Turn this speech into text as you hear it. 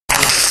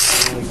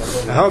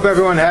I hope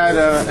everyone had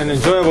an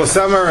enjoyable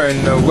summer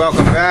and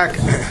welcome back.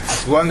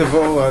 It's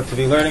wonderful to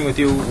be learning with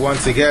you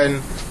once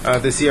again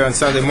this year on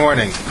Sunday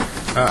morning.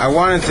 I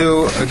wanted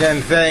to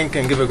again thank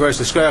and give a great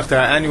shkoyach to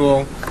our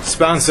annual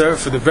sponsor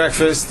for the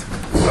breakfast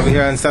over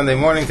here on Sunday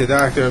morning, to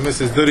Dr. and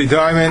Mrs. Dudi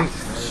Diamond,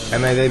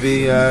 and may they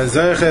be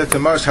zeiche to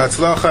much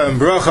hatzlacha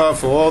and bracha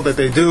for all that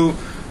they do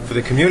for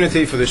the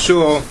community, for the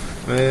shul.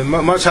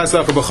 Much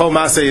hatzlacha b'chol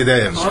maaseh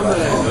yedeim.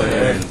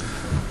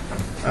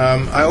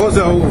 I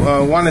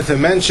also wanted to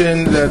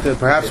mention that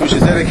perhaps we should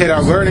dedicate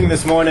our learning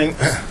this morning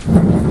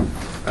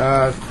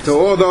to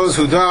all those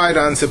who died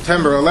on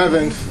September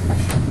 11th.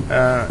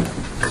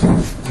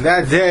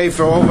 That day,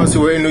 for all of us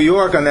who were in New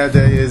York on that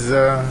day, is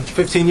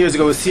 15 years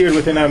ago, was seared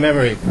within our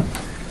memory.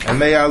 And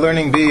may our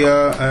learning be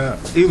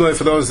Eloi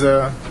for those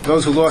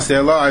who lost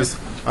their lives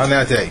on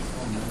that day.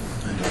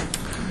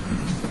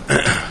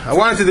 I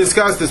wanted to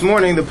discuss this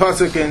morning the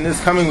pasuk in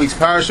this coming week's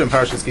parasha,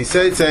 Parshas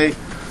Kiseitze,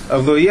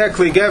 of Lo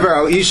Yekli Gever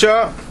Al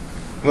Isha,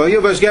 Lo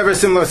Yilbash Gever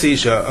Simlas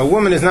Isha. A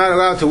woman is not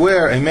allowed to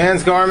wear a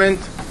man's garment,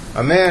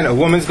 a man a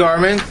woman's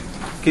garment.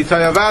 Ki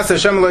Tayavas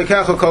Hashem Lo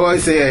Yikecha Kol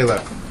Oisei Eila.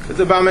 It's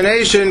an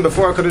abomination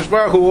before Kadosh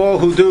Baruch Hu, all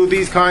who do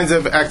these kinds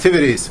of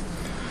activities.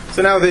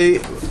 So now the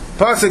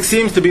pasuk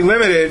seems to be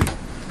limited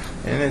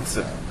in its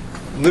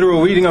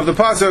literal reading of the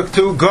pasuk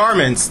to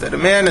garments, that a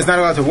man is not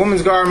allowed to a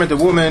woman's garment, a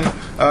woman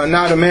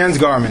not a man's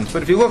garment.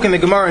 But if you look in the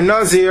Gemara in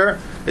Nazir,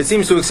 it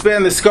seems to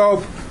expand the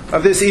scope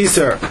of this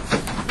Isur.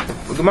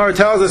 The Gemara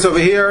tells us over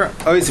here,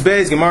 Oitz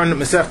Beis, Gemara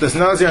Masechtas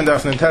Nazir and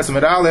Daf Tes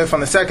Amud Aleph on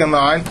the second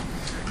line,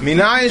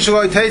 Minayin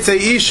shelo teitze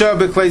isha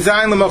b'klei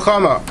zayin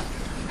l'milchama.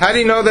 How do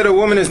you know that a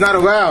woman is not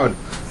allowed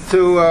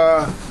to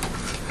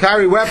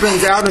carry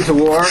weapons out into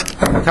war?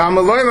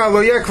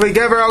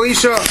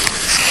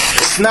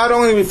 It's not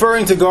only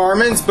referring to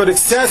garments, but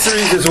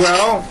accessories as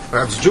well,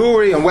 perhaps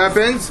jewelry and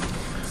weapons.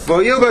 Not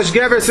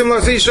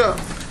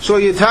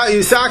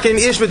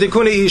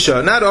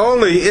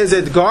only is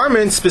it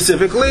garments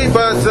specifically,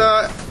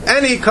 but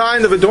any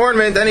kind of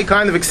adornment, any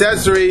kind of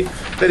accessory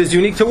that is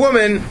unique to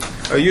women,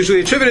 or usually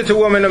attributed to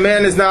women, a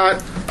man is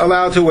not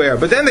allowed to wear.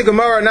 But then the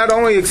Gemara not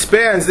only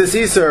expands this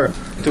Isur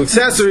to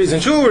accessories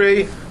and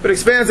jewelry, but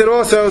expands it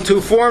also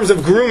to forms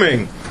of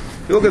grooming.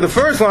 You look at the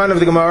first line of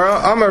the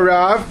Gemara, Amar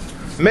Rav,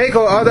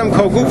 Mekel Adam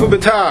Kol Gufa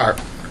B'tar.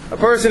 A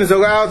person is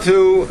allowed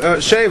to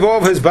shave all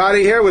of his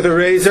body hair with a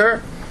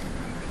razor.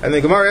 And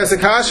the Gemara asks a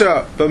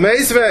kasha,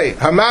 B'meisvei,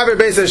 Hamaver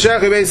Beis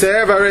HaShechi Beis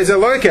HaErva Reza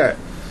Loike.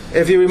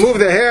 If you remove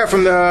the hair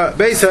from the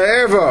Beis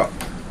HaErva,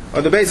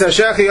 or the Beis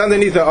HaShechi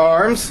underneath the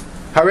arms,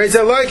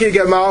 Hareza Loike, you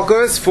get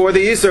Malchus for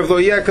the Isur of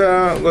Lo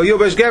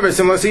Yilbash Gever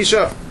Simlas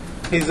Isha.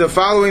 He's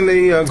following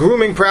the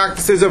grooming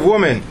practices of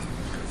women.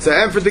 So,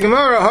 and for the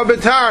Gemara,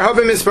 Habitar,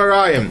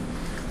 Habimisparayim.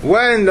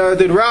 When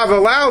did Rav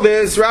allow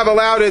this? Rav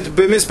allowed it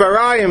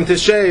b'misparayim to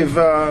shave,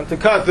 to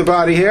cut the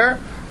body hair,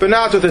 but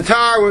not with the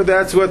tar.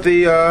 That's what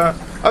the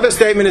other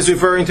statement is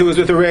referring to, is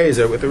with the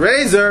razor. With the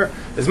razor,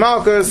 is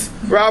Malchus.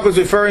 Rav was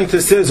referring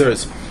to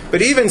scissors.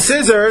 But even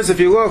scissors, if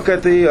you look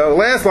at the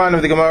last line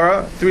of the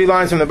Gemara, 3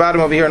 lines from the bottom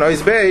over here in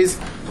Ois Beis,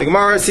 the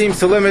Gemara seems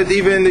to limit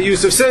even the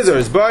use of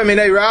scissors. Is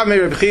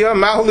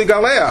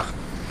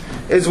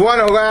one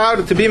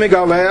allowed to be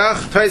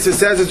megaleach? Taisa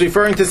says it's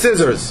referring to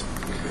scissors.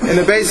 In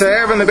the Beis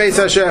HaErva and the Beis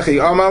HaShechi.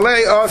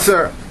 Amalei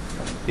Aser.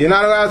 You're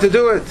not allowed to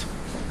do it.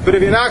 But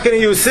if you're not going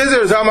to use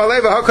scissors,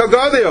 Amalei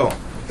V'Hakagadil,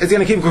 it's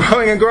going to keep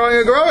growing and growing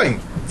and growing.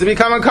 To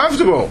become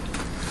uncomfortable.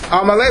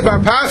 Amalei Bar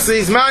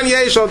Pasis, Man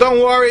Yeshel, don't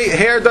worry,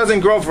 hair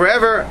doesn't grow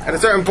forever. At a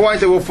certain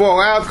point it will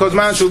fall out, because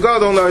Man Shul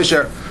Gadol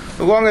Noisher.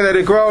 The longer that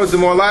it grows, the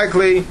more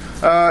likely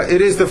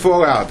it is to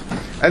fall out.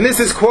 And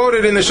this is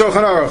quoted in the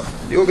Shulchan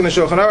Aruch. You look in the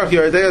Shulchan Aruch,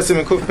 Yeridei Sim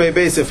and Kuf Pei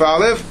Beis If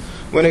Aleph.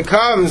 When it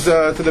comes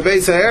to the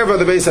Beis HaErva,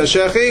 the Beis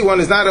HaShechi, one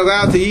is not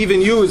allowed to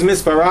even use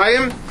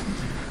misparayim.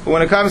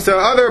 When it comes to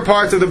other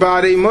parts of the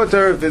body,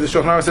 mutter, the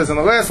Shulchan Aruch says in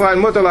the last line,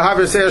 mutter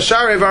lahaver seir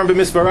sharev arm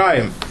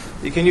b'misparayim.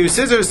 You can use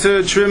scissors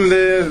to trim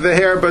the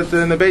hair, but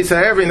in the Beis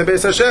HaErva, in the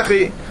Beis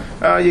HaShechi,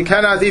 you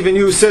cannot even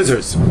use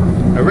scissors.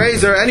 A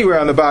razor anywhere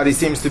on the body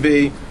seems to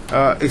be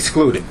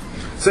excluded.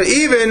 So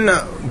even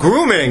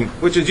grooming,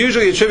 which is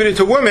usually attributed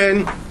to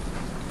women,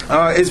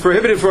 is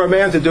prohibited for a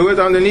man to do it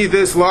underneath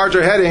this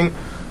larger heading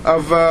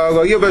of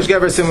Lo Yilbash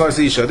Gever Simlas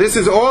Isha. This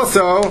is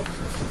also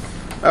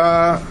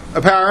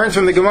apparent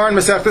from the Gemara in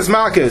Masechtas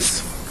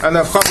Makis and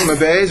the Chacham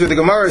Beis, where the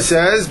Gemara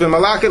says,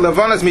 "B'malakit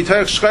levanas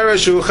mitoich shcheres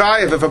shu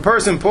chayev." If a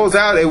person pulls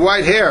out a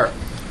white hair,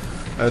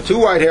 2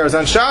 white hairs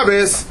on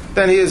Shabbos,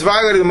 then he has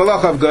violated the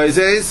malach of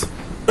geizes,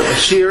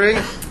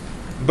 shearing.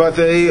 But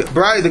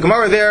the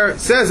Gemara there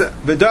says,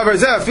 "V'davar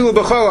zeh afilu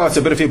b'chol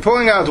asa." But if you're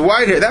pulling out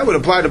white hair, that would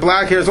apply to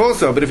black hairs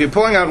also. But if you're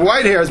pulling out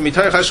white hairs,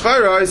 mitoich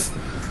hashcheres,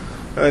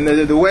 and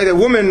the way that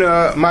women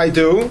might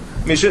do,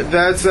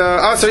 that's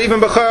asar even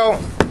b'chol,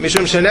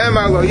 mishum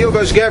shenemar lo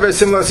yilbash gever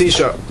simlas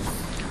isha.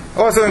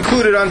 also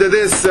included under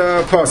this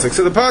pasuk.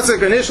 So the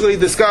pasuk initially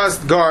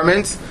discussed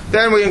garments,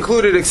 then we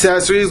included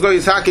accessories, lo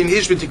yitakin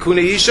ish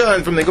v'tikune isha,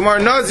 and from the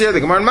Gemara Nazir, the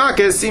Gemara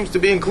Makis seems to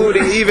be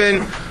including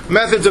even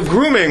methods of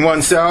grooming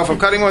oneself, of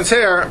cutting one's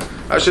hair,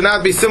 should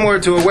not be similar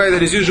to a way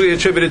that is usually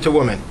attributed to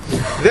women.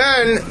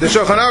 Then the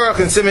Shulchan Aruch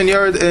in Siman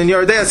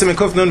Yordei Siman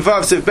Kuf Nun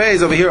Vav Sif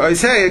Beis over here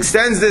Oisei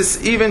extends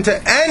this even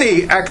to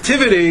any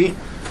activity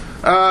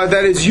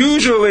that is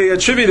usually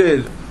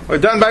attributed or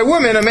done by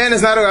women. A man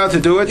is not allowed to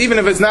do it, even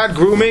if it's not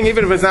grooming,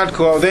 even if it's not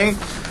clothing,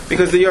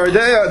 because the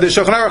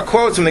Shulchan Aruch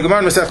quotes from the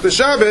Gemara Masechta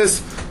Shabbos,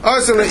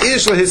 "Asur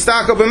le'ish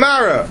lehistaka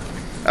b'mara."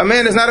 A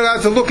man is not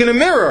allowed to look in a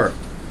mirror,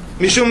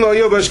 mishum lo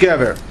Yilbash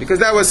gever, because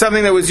that was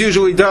something that was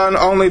usually done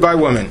only by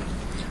women.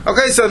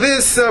 Okay, so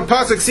this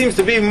pasuk seems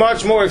to be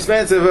much more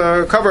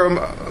expansive, cover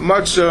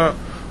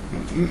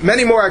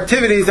many more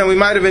activities than we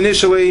might have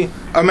initially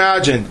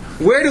imagined.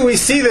 Where do we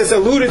see this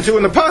alluded to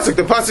in the pasuk?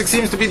 The pasuk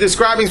seems to be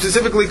describing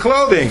specifically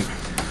clothing.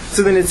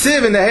 So the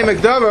Nitziv in the Heimek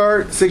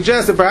Davar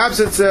suggests that perhaps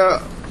it's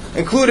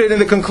included in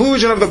the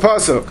conclusion of the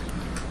pasuk.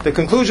 The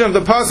conclusion of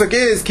the pasuk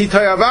is Ki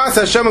tayavas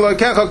Hashem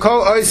Elokecha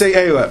kol oisei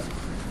eila.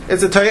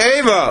 It's a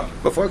tayeva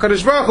before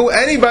Kadosh Baruch Hu,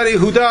 anybody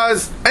who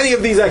does any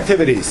of these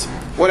activities.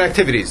 What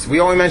activities? We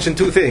only mentioned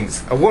two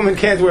things. A woman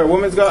can't wear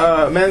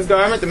a men's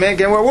garment. A man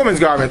can't wear a woman's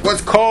garment.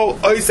 What's kol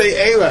oisei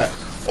eila?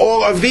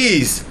 All of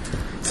these.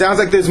 Sounds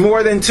like there's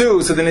more than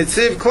two. So the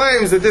Nitziv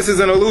claims that this is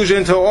an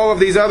allusion to all of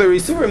these other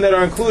Isurim that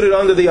are included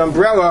under the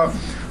umbrella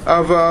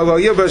of Lo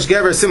Yilbash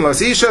Gever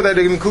Simlas Isha, that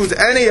it includes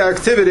any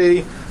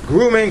activity,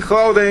 grooming,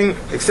 clothing,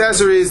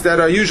 accessories that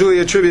are usually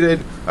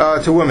attributed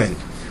to women.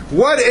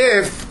 What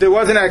if there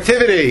was an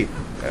activity,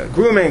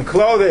 grooming,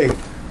 clothing,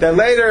 that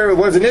later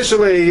was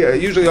initially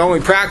usually only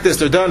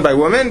practiced or done by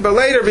women, but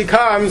later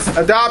becomes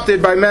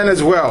adopted by men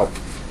as well?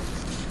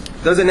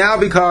 Does it now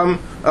become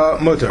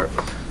mutter?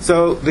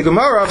 So the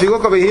Gemara, if you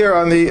look over here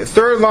on the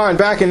third line,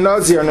 back in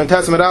Nazir, in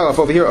Testament Aleph,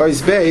 over here,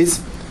 Ois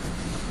Beis,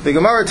 the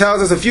Gemara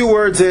tells us a few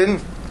words in,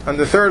 on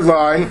the third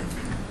line,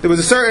 there was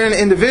a certain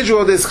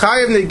individual, this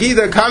Chayav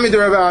Negida Kamid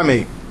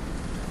Rabami.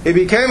 He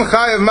became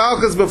Chayav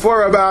Malchus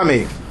before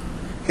Rabami.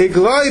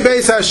 Igloi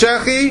Beis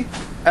HaShechi,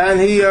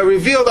 and he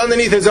revealed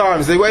underneath his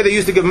arms. The way they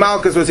used to give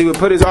Malchus was he would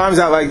put his arms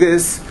out like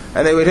this,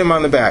 and they would hit him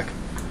on the back.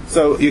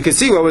 So you could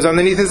see what was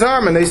underneath his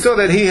arm, and they saw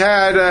that he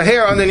had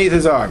hair underneath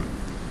his arm.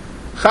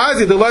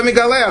 Chazi, the Lo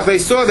Migalech, they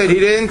saw that he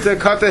didn't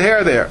cut the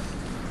hair there.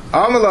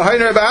 Amala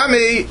Hainer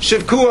Rabami,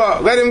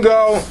 Shivkua, let him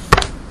go.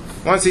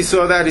 Once he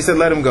saw that, he said,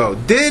 let him go.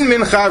 Din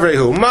min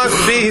chavrehu, must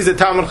be he's a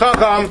Talmud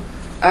Chacham,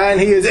 and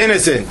he is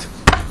innocent,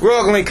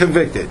 wrongly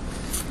convicted.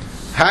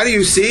 How do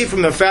you see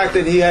from the fact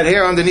that he had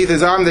hair underneath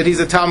his arm that he's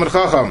a Talmud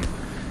Chacham?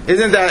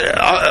 Isn't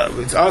that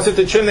it's also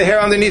to trim the hair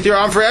underneath your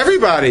arm for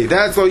everybody?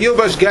 That's what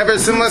Yilbash Gever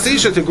Simlas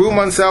Isha, to groom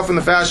oneself in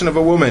the fashion of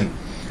a woman.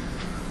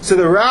 So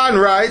the Ran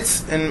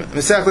writes in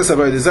Mesechus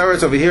Avodah Zarah,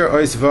 it's over here,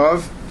 Ois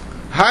Vav,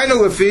 Hainu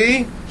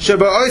lefi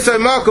sheba oisay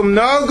makum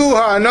nagu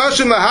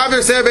ha'anashim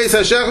lahavir ser beis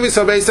hashech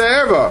v'so beis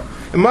ha'erva.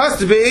 It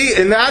must be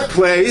in that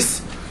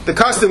place. The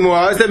custom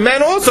was that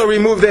men also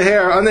remove the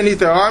hair underneath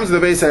their arms of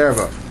the beis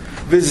ha'erva.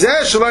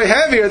 V'zeh shaloi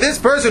heavier. This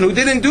person who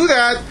didn't do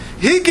that,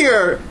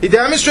 hikir, he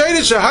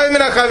demonstrated shahayim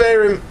min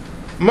hachaverim.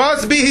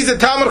 Must be he's a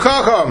Talmud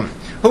Chacham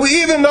who,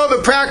 even though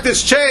the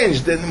practice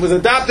changed and was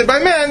adopted by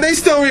men, they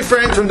still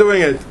refrained from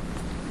doing it.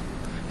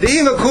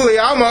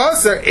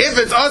 If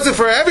it's also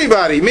for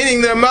everybody,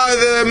 meaning the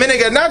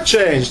minig had not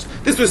changed,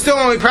 this was still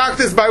only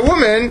practiced by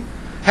women,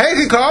 how do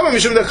you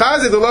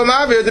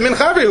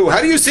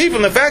see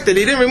from the fact that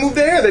he didn't remove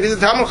the hair that he's a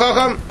Talmud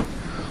Chacham?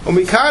 From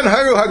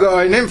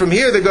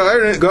here the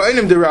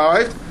Go'anim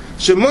derived,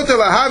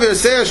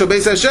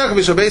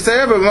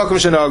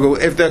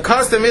 if the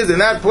custom is in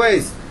that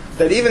place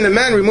that even the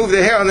men remove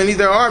the hair underneath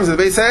their arms of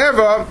the Beis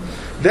HaErva,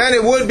 then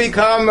it would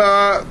become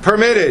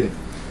permitted.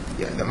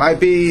 Yeah, there might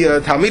be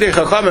Talmidei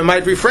Chacham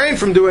might refrain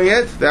from doing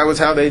it. That was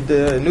how they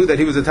knew that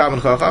he was a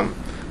Talmud Chacham.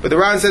 But the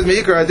Ran says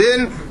Meikar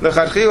Adin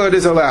Lechatchila it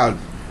is allowed,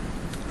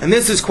 and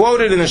this is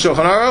quoted in the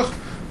Shulchan Aruch.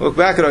 Look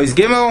back at Ois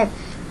Gimel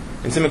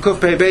in Siman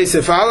Kuf Pei Beis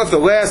Sif Aleph. The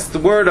last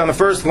word on the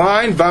first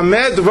line: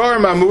 Vamed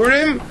Dvarim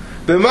Amurim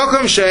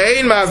b'Mokum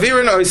She'ein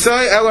Ma'avirin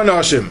Oisai El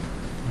Anoshim.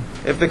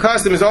 If the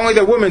custom is only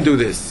that women do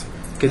this,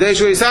 Kedei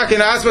Shleisakin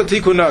Asma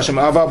Tikun Noshim.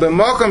 Aval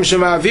b'Mokum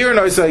She'Ma'avirin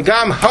Oisai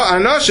Gam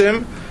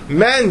Ha'Anoshim.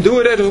 Men do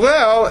it as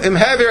well. Im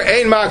heavier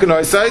ein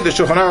makanoisai. The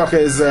Shulchan Aruch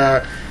is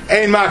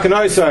ein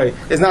makanoisai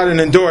is not an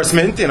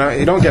endorsement. You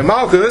don't get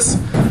malchus.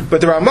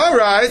 But the Ramah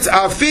writes,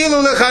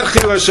 afilu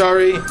lechatchila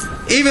shari.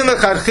 Even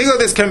lechatchila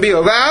this can be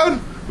allowed.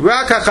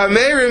 Rak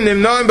hachamerim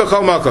nimnoim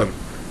b'chol makom.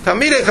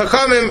 Talmidei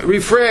chachamim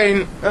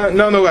refrain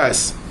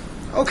nonetheless.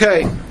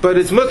 Okay, but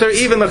it's mutter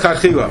even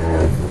lechatchila.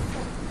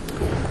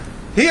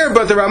 Here,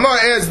 but the Ramah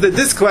adds the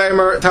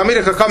disclaimer: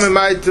 Talmidei chachamim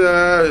might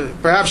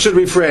perhaps should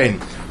refrain.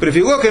 But if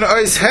you look in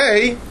Ois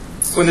Hey,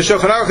 when the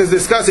Shulchan Aruch is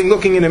discussing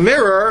looking in a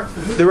mirror,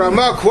 the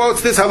Ramah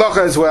quotes this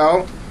halacha as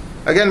well.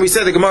 Again, we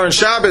said the Gemara in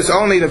Shabbos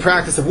only the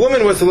practice of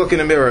women was to look in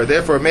a mirror.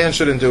 Therefore, a man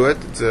shouldn't do it.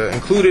 It's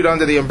included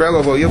under the umbrella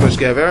of Yilbash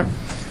Gever.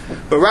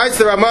 But writes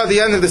the Ramah at the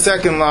end of the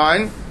second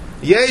line,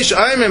 Yesh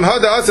aimim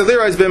hada asa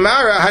liras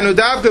b'mara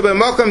hanudavka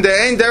b'mokum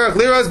de'ein derech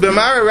liras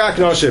b'mara rak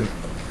noshim.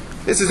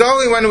 This is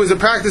only when it was a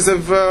practice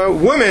of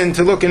women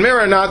to look in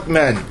mirror, not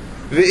men.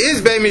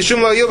 V'izbe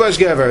mishum lo Yilbash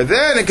gever.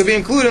 Then it could be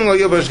including lo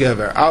Yilbash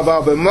gever.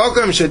 Aval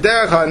b'mokum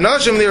shederech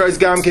hanoshim liras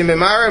gam kim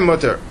b'mara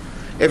mutter.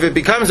 If it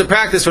becomes a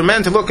practice for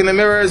men to look in the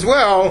mirror as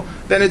well,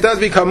 then it does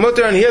become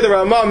mutter. And here the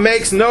Ramah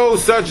makes no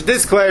such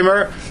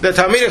disclaimer that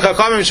Talmidei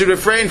Chachamim should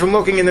refrain from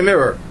looking in the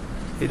mirror.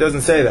 He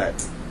doesn't say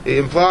that. He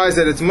implies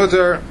that it's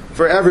mutter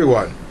for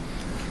everyone.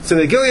 So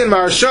the Gilyon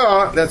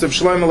Maharsha, that's of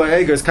Shlomo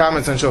Le'eger's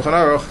comments on Shulchan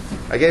Aruch,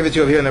 I gave it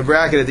to you here in the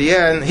bracket at the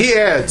end, he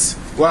adds,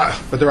 wow,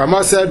 but the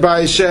Ramah said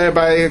by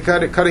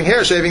cutting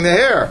hair, shaving the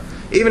hair.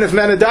 Even if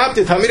men adopt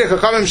it, Talmidei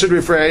Chachamim should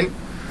refrain.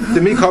 The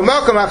mikol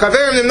makom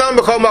hachaverim nimnam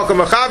b'chol makom.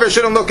 A chaver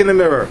shouldn't look in the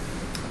mirror.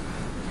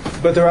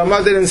 But the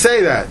Ramah didn't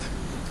say that.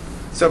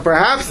 So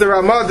perhaps the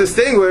Ramah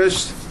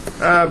distinguished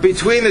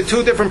between the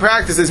two different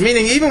practices,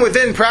 meaning even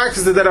within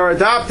practices that are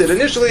adopted,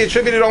 initially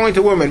attributed only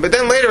to women, but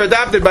then later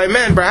adopted by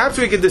men, perhaps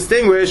we could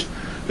distinguish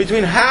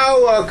between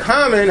how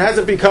common has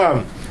it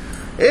become.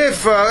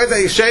 If, let's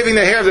say, shaving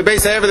the hair of the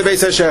Beis HaEver, the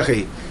Beis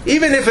HaShechi,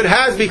 even if it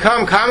has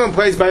become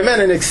commonplace by men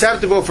and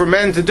acceptable for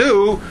men to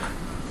do,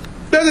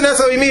 doesn't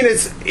necessarily mean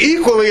it's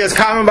equally as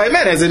common by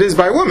men as it is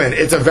by women.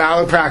 It's a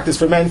valid practice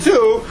for men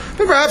too,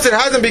 but perhaps it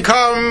hasn't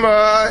become,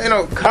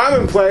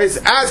 commonplace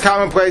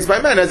by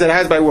men as it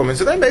has by women.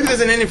 So then maybe there's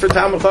an inning for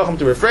Talmud Chacham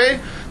to refrain.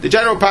 The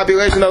general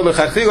population, though,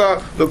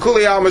 l'chachila,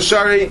 l'kuli al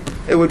mashari,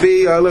 it would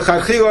be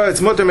l'chachila, it's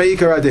mutter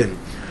me'ikar adin.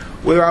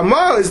 Where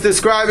Ramah is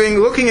describing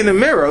looking in the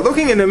mirror.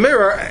 Looking in the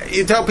mirror,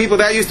 you tell people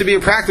that used to be a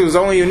practice that was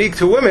only unique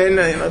to women.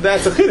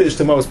 That's a chiddush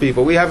to most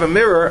people. We have a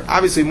mirror.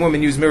 Obviously,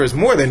 women use mirrors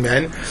more than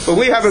men, but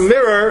we have a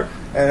mirror,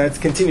 and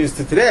it continues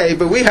to today.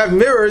 But we have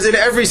mirrors in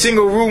every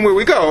single room where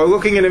we go.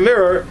 Looking in a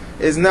mirror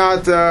is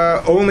not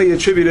only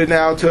attributed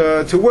now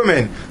to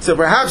women. So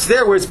perhaps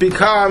there, where it's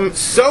become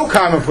so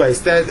commonplace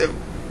that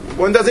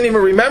one doesn't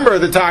even remember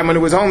the time when it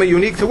was only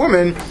unique to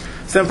women,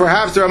 then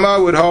perhaps the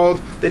Ramah would hold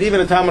that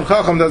even a Talmud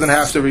Chacham doesn't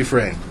have to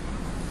refrain.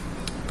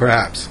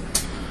 Perhaps.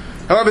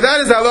 However, that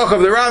is the halacha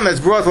of the Ram that's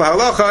brought to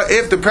halacha.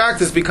 If the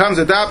practice becomes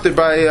adopted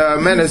by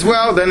men as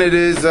well, then it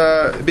is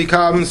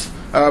becomes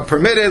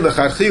permitted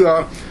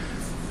l'chachila,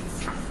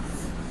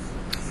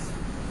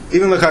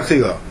 even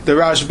l'chachila. The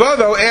Rashba,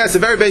 though, asks a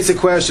very basic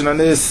question on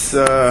this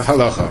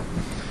halacha,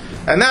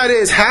 and that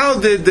is, how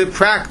did the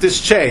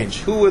practice change?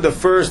 Who were the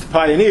first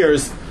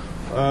pioneers?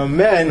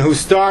 Men who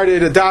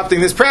started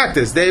adopting this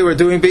practice. They were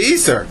doing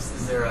Be'isr.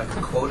 Is there a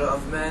quota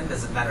of men?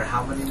 Does it matter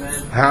how many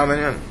men? How many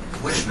men?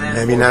 Which men?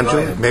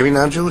 Maybe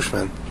non-Jewish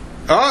men.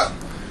 Oh,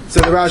 so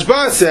the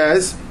Rashba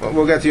says,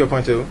 we'll get to your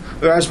point too.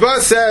 The Rashba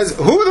says,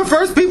 who were the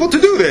first people to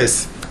do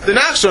this? The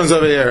Nachshons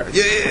over here.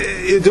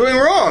 You're doing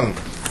wrong.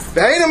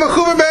 Be'ena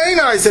mechuva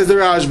be'ena, says the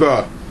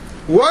Rashba.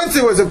 Once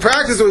it was a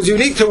practice that was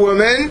unique to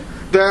women,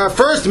 the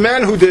first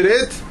men who did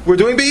it were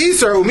doing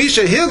Be'isr.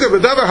 Umisha hilga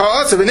b'davar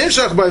ha'asav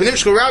v'nimshach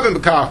b'nimshchu rabim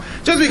b'kach.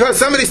 Just because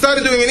somebody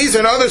started doing an Isr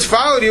and others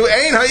followed you,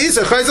 ein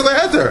ha'isr chayzel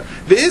leheter.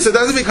 The Isr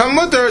doesn't become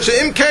mutter.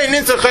 She'im kein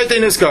nintzah chaytei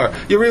niskar.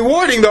 You're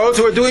rewarding those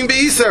who are doing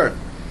Be'isr.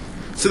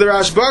 So the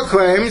Rashba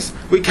claims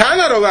we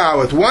cannot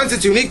allow it. Once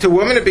it's unique to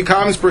women, it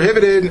becomes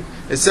prohibited.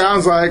 It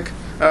sounds like,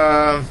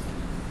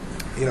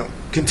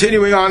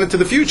 continuing on into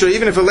the future,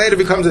 even if it later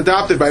becomes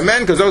adopted by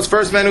men, because those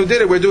first men who did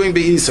it were doing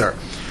Be'isr.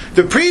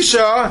 The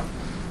Prisha,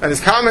 and his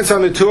comments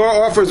on the Torah,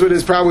 offers what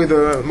is probably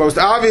the most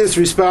obvious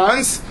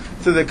response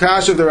to the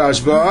kash of the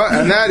Rashba,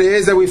 and that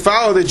is that we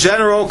follow the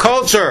general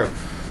culture,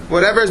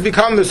 whatever has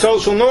become the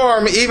social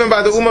norm, even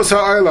by the Umos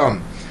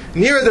Ha'olam.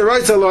 Near the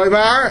Reitza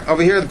Loimar,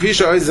 over here the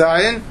Prisha Oy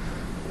Zayin,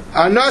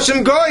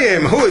 Anashim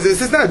Goyim. Who is this?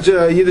 This is not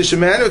Yiddish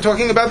men. We're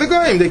talking about the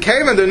Goyim. They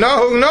came and the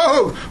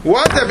Nohug.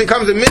 Once that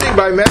becomes a minig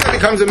by men, it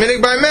becomes a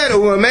minig by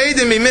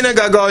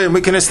men.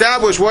 We can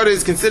establish what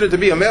is considered to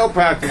be a male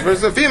practice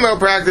versus a female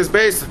practice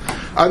based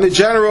on the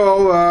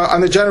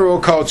general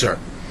culture.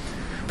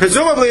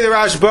 Presumably, the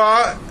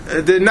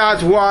Rashba did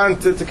not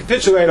want to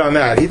capitulate on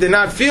that. He did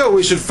not feel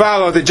we should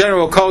follow the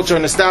general culture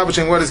in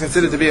establishing what is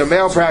considered to be a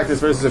male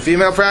practice versus a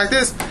female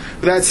practice.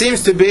 But that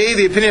seems to be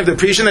the opinion of the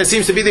Prisha. That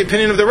seems to be the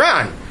opinion of the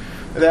Ran.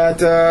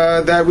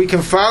 That we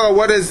can follow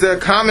what is the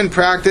common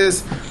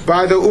practice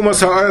by the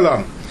Umos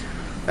Ha'olam.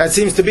 That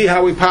seems to be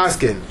how we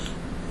paskin.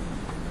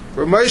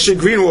 For Moshe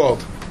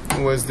Greenwald,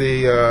 who was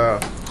the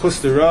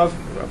Chust Rav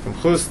from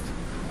Chust,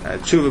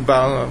 Tshuva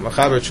Bal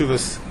Machaber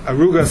Tshuvas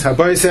Arugas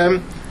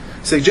Haboisem,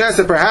 suggests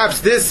that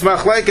perhaps this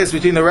machlekes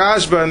between the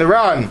Rashba and the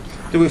Ran,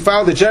 do we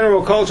follow the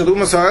general culture of the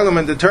Umos Ha'olam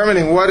in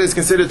determining what is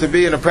considered to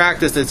be in a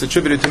practice that's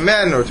attributed to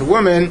men or to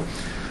women,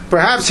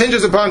 perhaps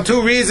hinges upon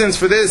two reasons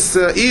for this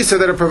Isa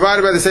that are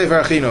provided by the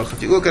Sefer HaChinuch.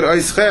 If you look at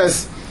Ois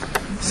Ches,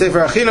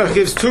 Sefer HaChinuch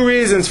gives two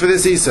reasons for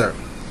this Isa.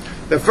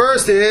 The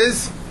first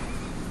is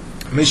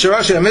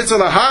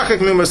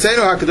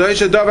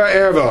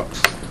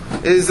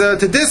is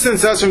to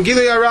distance us from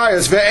Gilui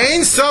Arayos.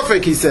 Ve'ein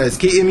sofek, he says,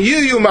 ki im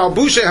yuyu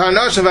malbushe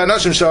hanashim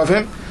v'hanashim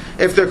shavim,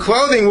 if their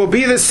clothing will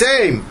be the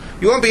same,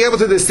 you won't be able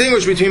to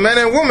distinguish between men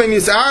and women.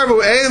 It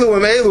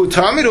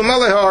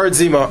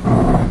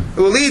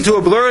will lead to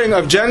a blurring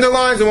of gender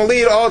lines and will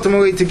lead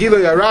ultimately to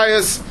Gilui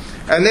Arayas.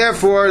 And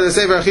therefore, the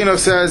Sefer Chinuch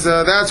says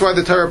that's why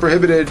the Torah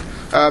prohibited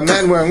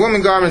men wearing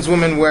women garments,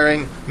 women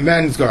wearing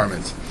men's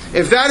garments.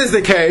 If that is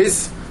the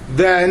case,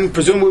 then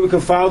presumably we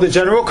can follow the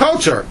general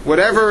culture.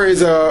 Whatever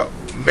is a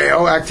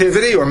male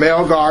activity or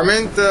male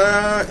garment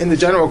in the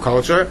general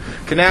culture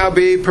can now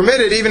be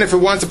permitted, even if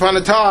once upon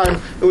a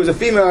time it was a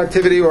female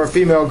activity or a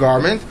female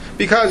garment,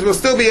 because we'll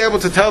still be able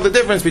to tell the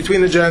difference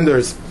between the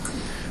genders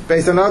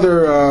based on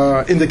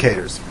other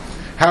indicators.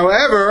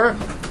 However,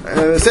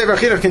 the Sefer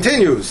Chinuch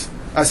continues.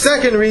 A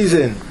second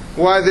reason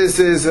why this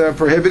is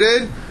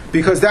prohibited,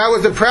 because that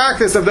was the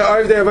practice of the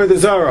Arvdei Avodah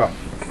Zarah,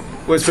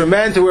 was for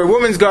men to wear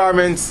women's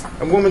garments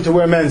and women to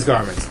wear men's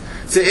garments.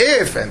 So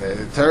if, and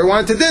the Torah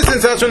wanted to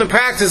distance us from the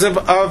practice of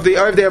the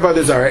Arvdei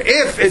Avodah Zarah,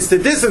 if it's to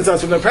distance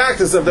us from the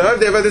practice of the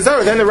Arvdei Avodah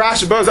Zarah, then the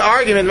Rashba's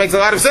argument makes a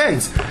lot of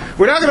sense.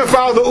 We're not going to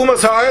follow the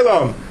Umas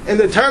Ha'olam in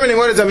determining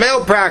what is a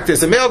male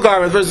practice, a male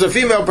garment versus a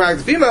female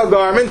practice, female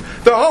garment.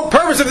 The whole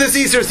purpose of this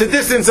Easter is to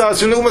distance us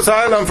from the Umas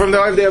Ha'olam, from the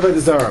Arvdei Avodah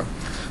Zarah.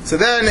 So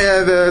then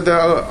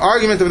the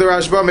argument of the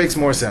Rashba makes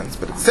more sense.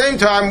 But at the same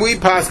time, we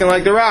paskin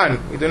like the Ran.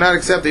 We do not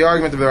accept the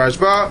argument of the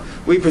Rashba.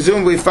 We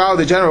presumably follow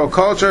the general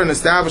culture in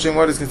establishing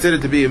what is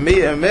considered to be a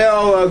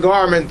male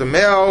garment, a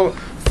male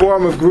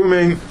form of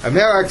grooming, a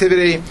male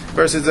activity,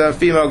 versus a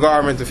female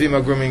garment, a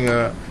female grooming,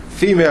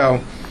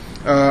 female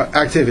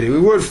activity. We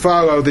would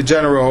follow the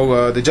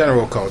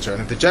general culture.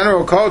 And if the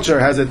general culture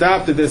has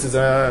adopted this as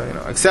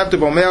a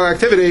acceptable male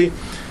activity,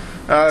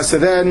 so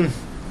then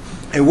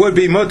it would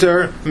be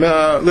mutter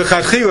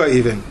lechatchila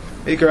even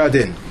ikar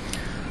adin.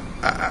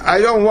 I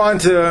don't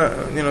want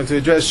to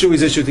address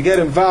Shui's issue, to get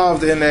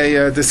involved in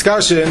a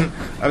discussion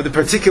of the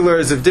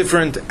particulars of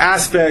different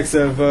aspects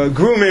of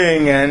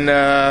grooming and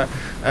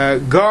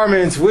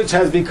garments, which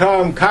has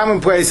become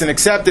commonplace and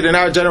accepted in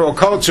our general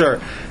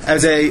culture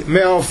as a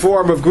male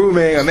form of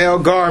grooming, a male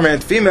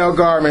garment, female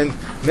garment,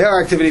 male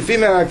activity,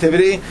 female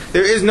activity.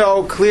 There is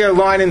no clear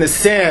line in the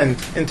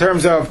sand in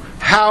terms of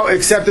how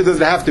accepted does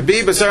it have to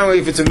be, but certainly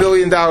if it's $1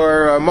 million,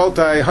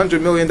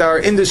 multi-$100 million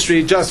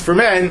industry just for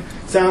men,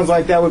 sounds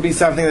like that would be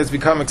something that's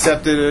become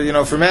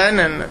accepted, for men.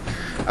 And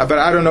but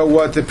I don't know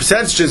what the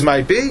percentages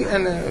might be.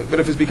 And but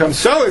if it's become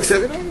so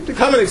accepted,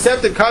 become an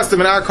accepted custom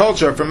in our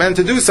culture for men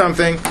to do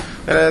something,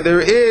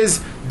 there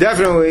is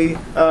definitely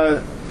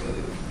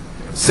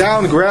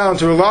sound ground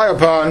to rely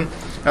upon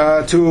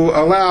to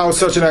allow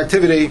such an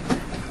activity.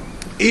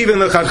 Even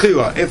the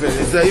chadchila, if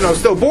it's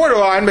still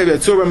borderline, maybe a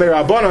tzura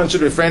me'rabanan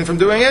should refrain from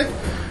doing it.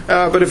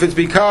 But if it's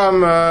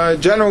become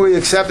generally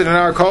accepted in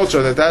our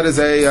culture that is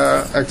a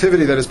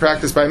activity that is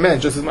practiced by men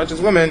just as much as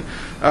women,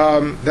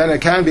 then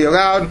it can be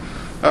allowed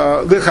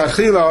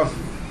lichadchila,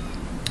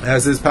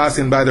 as is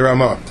passing by the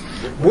Ramah.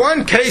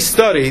 One case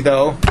study,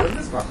 though. Wouldn't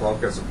this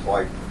machlokas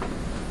apply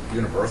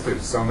universally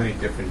to so many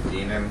different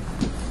dinim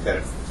that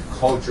if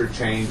culture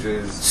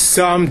changes,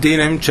 some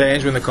dinim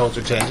change when the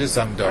culture changes,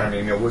 some don't. I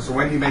mean, so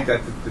when do you make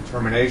that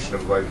determination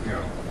of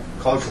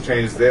culture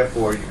changes,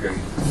 therefore you can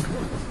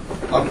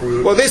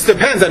uproot? Well, this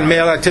depends on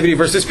male activity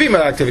versus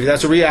female activity.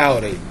 That's a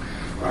reality.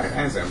 Right, I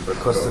understand, but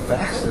Because the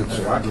facts,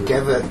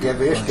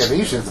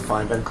 Gevish is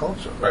defined by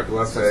culture. Right, but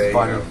let's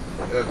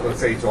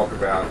say you talk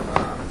about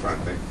I'm trying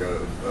to think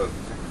of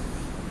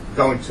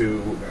going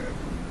to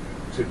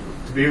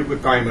be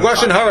with Goyim.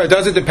 Lashon Hara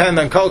doesn't depend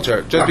on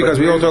culture. Just because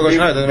we all talk Lashon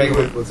Hara doesn't make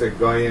it. Let's say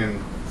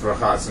Goyim for a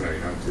chasana,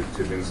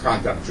 to be in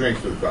contact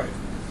drinks with Goyim.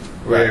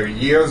 Where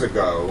years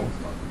ago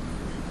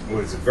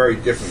was a very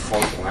different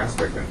cultural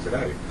aspect than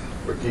today,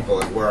 where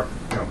people at work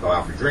go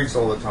out for drinks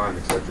all the time,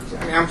 etc.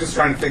 I mean, I'm just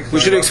trying to think. We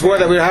should explore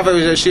that. We have a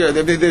shiur.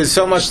 There's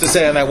so much to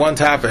say on that one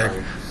topic.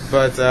 Right.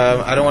 But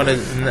I don't want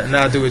to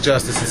not do it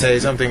justice and say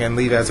something and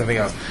leave out something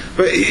else.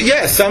 But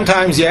yes,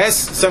 sometimes no.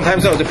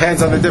 It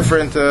depends on the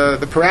different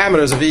the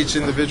parameters of each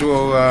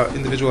individual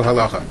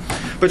halacha.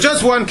 But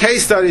just one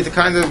case study to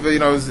kind of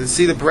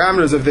see the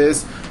parameters of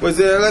this was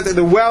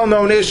the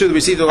well-known issue that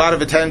received a lot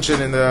of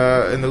attention in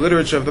the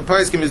literature of the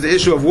Poskim is the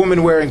issue of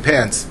women wearing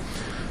pants.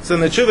 So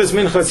in the Chuvas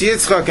Minchas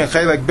Yitzchak and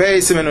Chelak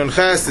Beis Siman Nun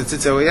Ches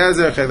Tzitz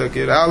Eliezer Chelak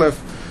Yud Aleph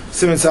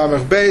Siman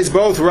Samach Beis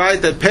both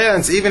write that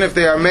pants, even if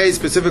they are made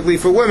specifically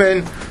for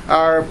women,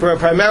 are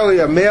primarily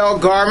a male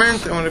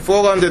garment, and when they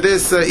fall under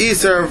this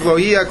Iser of Lo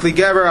Yia Kli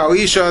Gever Al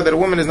Isha, that a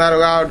woman is not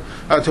allowed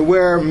to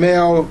wear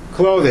male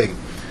clothing.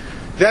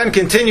 Then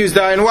continues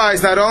Dayan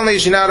Weiss, not only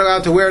is she not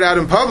allowed to wear it out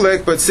in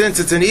public, but since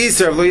it's an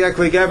Iser of Lo Yia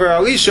Kli Gever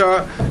Al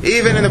Isha,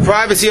 even in the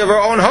privacy of her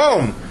own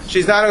home,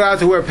 she's not allowed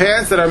to wear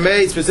pants that are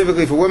made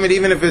specifically for women,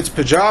 even if it's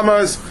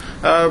pajamas,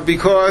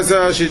 because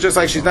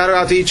she's not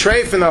allowed to eat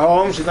treif in the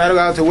home. She's not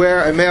allowed to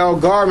wear a male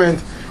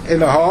garment in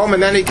the home.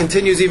 And then he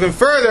continues even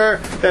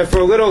further that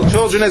for little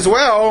children as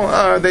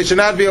well, they should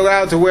not be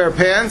allowed to wear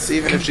pants,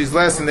 even if she's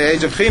less in the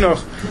age of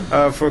chinuch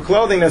for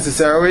clothing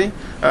necessarily.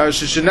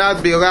 She should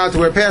not be allowed to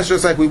wear pants,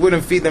 just like we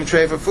wouldn't feed them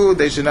treif for food.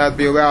 They should not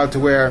be allowed to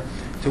wear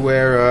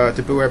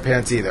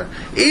pants either.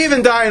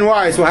 Even Dayan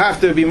Weiss will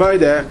have to be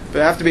moedeh,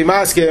 will have to be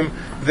maskim,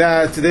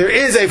 that there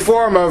is a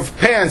form of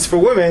pants for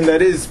women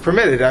that is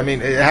permitted. I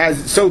mean, it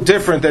has so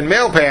different than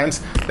male pants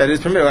that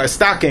is permitted.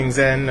 Stockings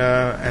and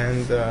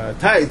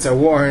tights are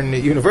worn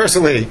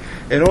universally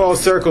in all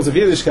circles of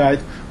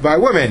Yiddishkeit by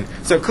women.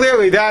 So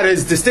clearly that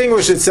has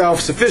distinguished itself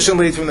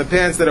sufficiently from the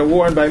pants that are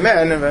worn by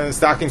men. And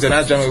stockings are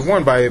not generally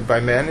worn by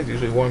men; it's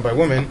usually worn by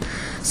women.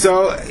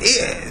 So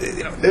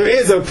there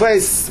is a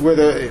place where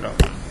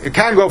it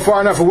can go far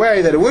enough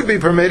away that it would be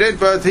permitted,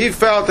 but he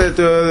felt that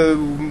the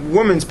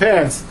women's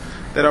pants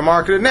that are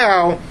marketed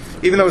now,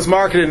 even though it's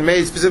marketed and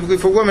made specifically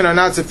for women, are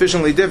not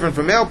sufficiently different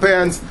from male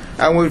pants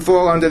and would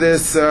fall under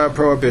this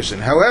prohibition.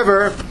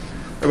 However,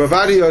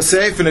 Rabbi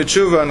Yosef in the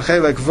Tshuva and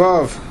Chelek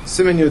Vav,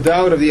 Siman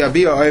Yudaled of the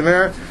Abiyah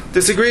Omer,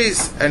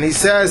 disagrees, and he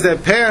says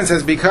that pants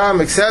has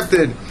become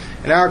accepted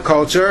in our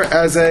culture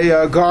as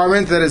a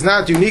garment that is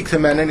not unique to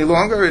men any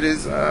longer. It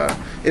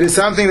is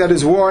something that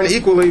is worn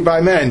equally by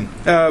men,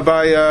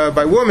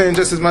 by women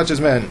just as much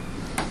as men.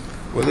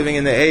 We're living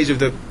in the age of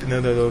the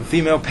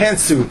female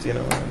pantsuit,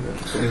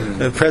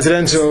 the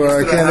presidential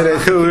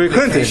candidate Hillary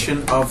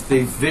Clinton. Of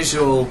the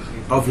visual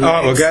of the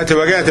we'll get to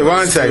it.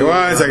 One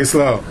second,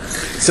 slow.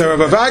 So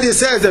Rabbi Vadia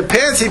says that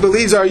pants, he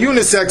believes, are a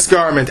unisex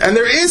garment, and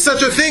there is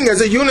such a thing as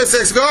a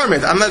unisex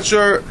garment. I'm not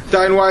sure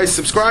Stein Weiss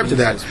subscribed to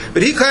that,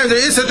 but he claims there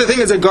is such a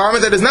thing as a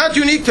garment that is not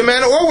unique to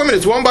men or women.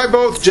 It's worn by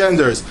both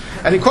genders.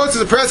 And he quotes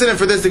as a precedent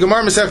for this the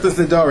Gemara Masechtas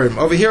Nedarim.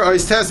 Over here,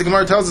 the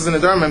Gemara tells us in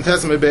Nedarim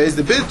Memtesim Beis,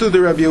 the Bitu the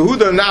Rabbi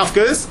Yehuda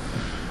Nafkas,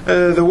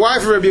 the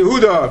wife of Rabbi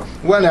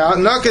Yehuda went out.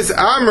 Nakis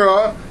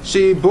Amra,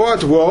 she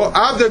bought wool.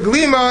 Abda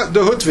Glima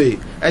dehutvi,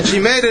 and she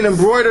made an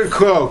embroidered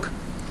cloak.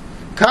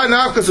 Ka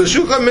Nafkas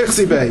Ushuka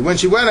Michsibe. When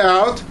she went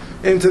out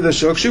into the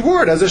shuk, she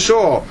wore it as a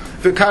shawl.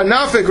 V'ka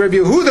Nafik Rabbi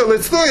Yehuda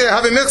Litzluya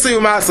have a Michsi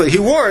Umasli. He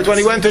wore it when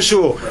he went to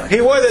shul.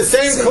 He wore the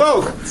same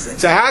cloak.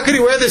 So how could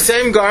he wear the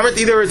same garment?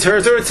 Either it's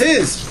hers or it's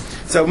his.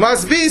 So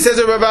must be, says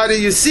Rabbi,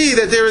 you see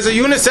that there is a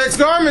unisex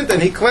garment, and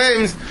he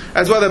claims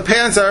as well that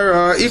pants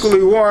are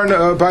equally worn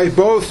by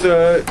both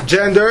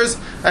genders,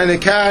 and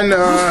it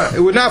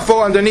would not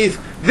fall underneath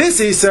this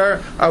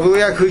Isser of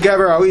Liyah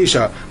Kligever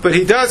Alisha. But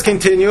he does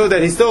continue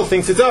that he still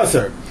thinks it's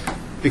Asr,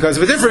 because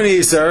of a different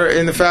Isser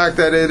in the fact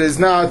that it is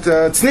not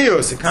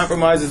Tznius. It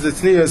compromises the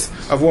Tznius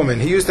of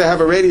woman. He used to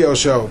have a radio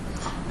show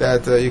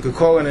that you could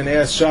call in and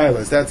ask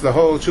Shilas. That's the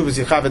whole Chuvas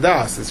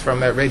Yechavadas. It's from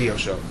that radio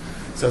show.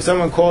 So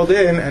someone called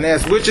in and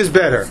asked, which is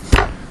better,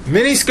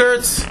 mini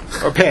skirts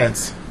or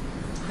pants?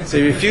 So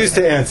he refused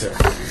to answer.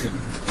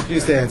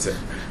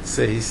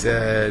 So he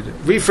said,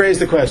 rephrase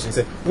the question. He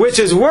said, which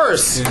is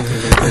worse?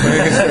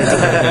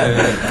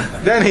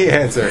 Then he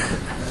answered.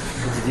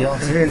 He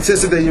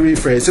insisted that you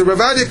rephrase. So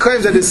Rabbi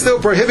claims that it's still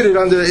prohibited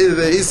under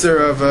the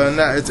Isser of,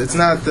 it's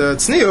not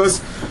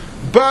tznius,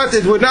 but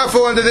it would not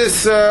fall under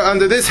this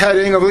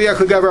heading of Liyah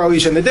Kligever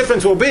Alisha. And the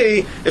difference will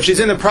be if she's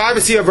in the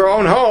privacy of her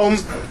own home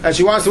and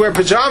she wants to wear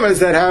pajamas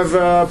that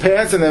have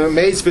pants and they're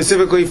made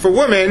specifically for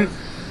women.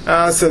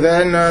 So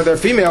then they're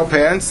female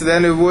pants.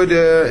 Then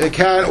it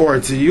can, or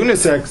it's a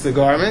unisex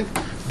garment.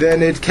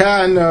 Then it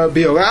can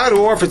be allowed.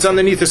 Or if it's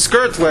underneath a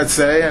skirt, let's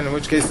say, in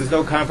which case there's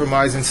no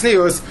compromise in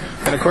tznius,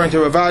 and according to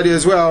Ravadi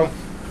as well,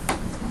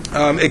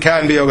 it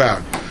can be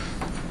allowed.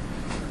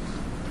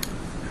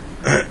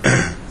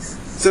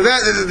 So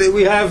that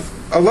we have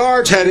a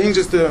large heading,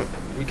 just to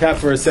recap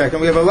for a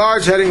second, we have a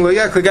large heading,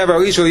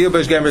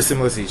 Yilbash.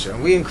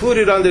 We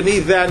included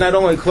underneath that not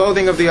only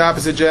clothing of the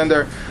opposite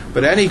gender,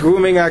 but any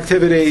grooming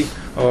activity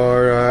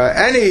or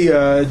any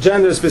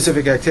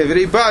gender-specific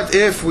activity. But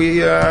if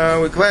we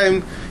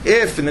claim,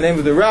 if in the name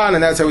of the Ran,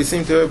 and that's how we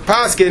seem to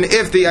paskin,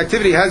 if the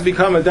activity has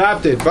become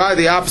adopted by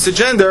the opposite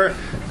gender,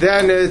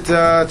 then it,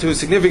 to a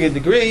significant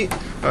degree,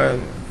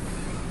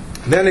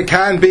 then it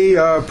can be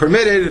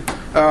permitted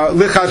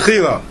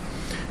lichatchila.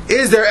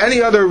 Is there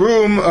any other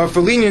room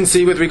for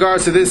leniency with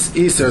regards to this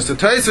Isser? So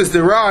Taisus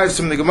derives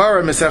from the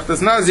Gemara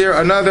Masechtas Nazir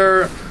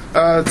another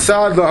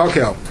tzad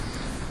l'hakel,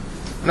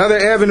 another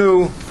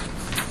avenue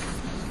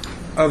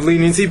of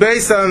leniency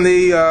based on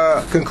the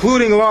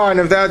concluding line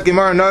of that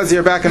Gemara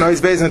Nazir back in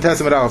Ois Beis and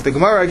Testament Aleph. The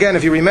Gemara again,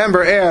 if you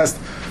remember, asked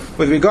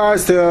with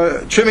regards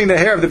to trimming the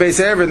hair of the Beis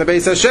Ever and the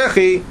Beis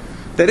HaShechi,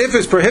 that if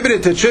it's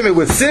prohibited to trim it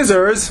with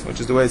scissors, which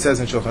is the way it says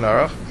in Shulchan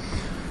Aruch,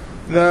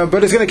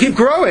 but it's going to keep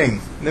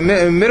growing. In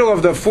the middle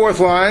of the fourth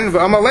line, it's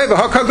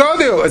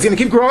going to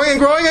keep growing and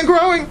growing and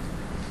growing.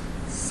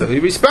 So he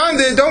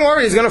responded, don't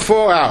worry, it's going to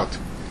fall out.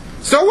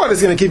 So what?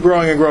 It's going to keep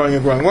growing and growing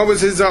and growing. What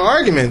was his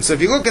argument? So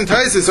if you look in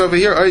Taisus over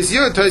here,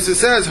 Taisus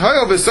says,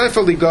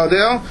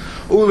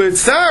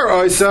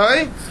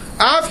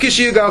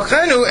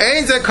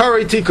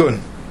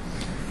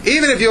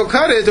 even if you'll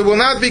cut it, it will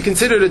not be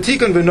considered a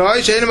tikkun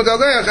v'noi.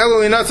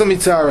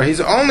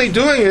 He's only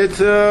doing it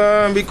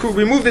to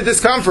remove the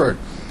discomfort.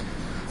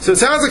 So it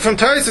sounds like from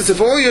Taisus, if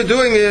all you're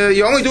doing,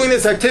 you're only doing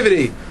this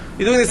activity,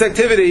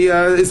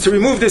 is to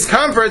remove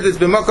discomfort, it's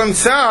b'makom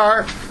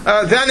tsar,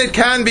 then it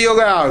can be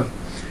allowed.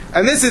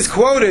 And this is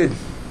quoted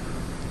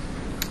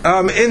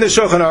in the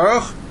Shulchan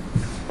Aruch.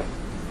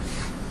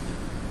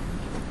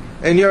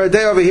 In your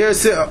day over here,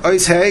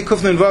 Ois Hey,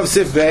 Kufnun Vav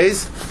Sif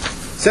Beis.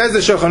 Says the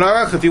Shulchan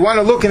Aruch, if you want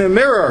to look in a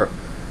mirror,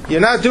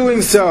 you're not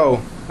doing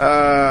so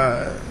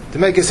to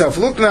make yourself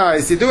look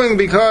nice. You're doing it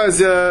because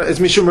it's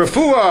mishum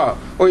refuah,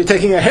 or you're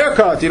taking a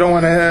haircut. You don't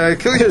want to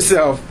kill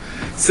yourself.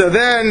 So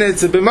then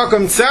it's a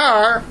b'makom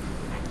tsar.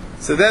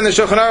 So then the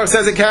Shulchan Aruch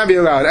says it can be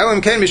allowed.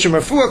 Elam ken mishum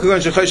refuah k'gon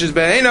shechoshes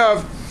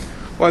be'einav,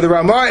 or the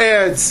Ramah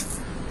adds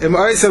im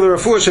oiseh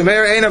l'refuah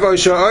shemeir einav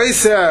oisha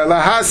oiseh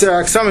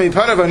lahaser aksam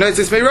mipanav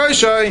anoitzis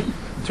meiroshay,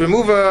 to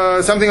remove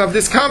something of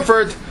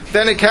discomfort.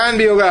 Then it can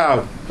be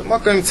allowed. But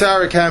makom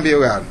tsar, it can be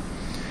allowed.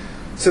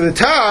 So the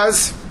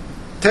Taz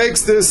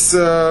takes this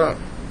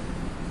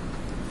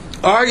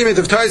argument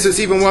of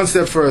Taisus even one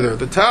step further.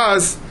 The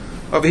Taz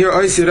over here,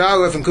 Oisir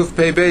Aleph and Kuf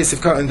Pei Beis of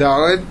Katan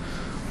Daled,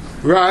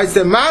 writes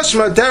that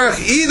mashma derech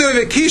idur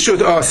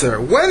v'kishut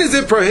aser. When is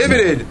it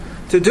prohibited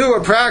to do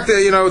a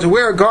practice, to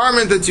wear a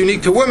garment that's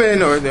unique to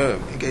women, or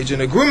engage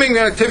in a grooming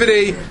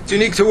activity that's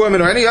unique to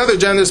women, or any other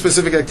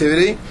gender-specific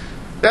activity?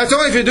 That's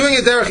only if you're doing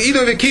it derech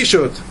idur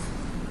v'kishut.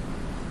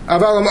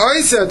 Avalam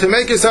oisa, to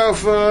make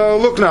yourself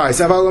look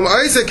nice. Avalam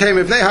oisa came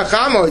if nei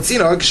hachamo, it's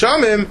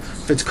gshamim.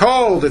 If it's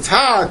cold, it's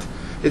hot,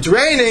 it's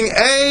raining.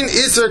 Ein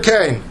iser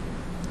kain,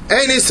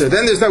 ein iser.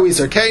 Then there's no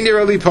iser kain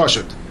nearly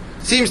pashut.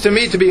 Seems to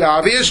me to be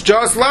obvious.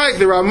 Just like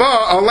the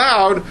Ramah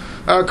allowed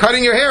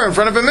cutting your hair in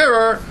front of a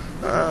mirror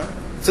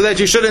so that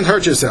you shouldn't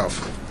hurt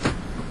yourself.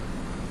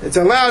 It's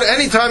allowed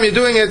anytime you're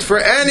doing it for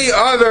any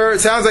other,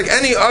 it sounds like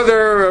any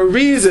other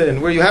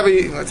reason, where you have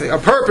a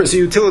purpose, a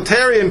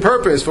utilitarian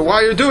purpose for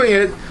why you're doing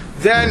it,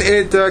 then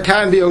it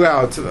can be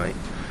allowed.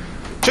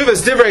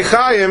 Chuvas Divrei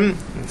Chaim,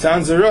 it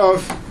sounds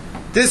rough,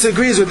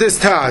 disagrees with this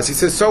Taz. He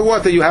says, so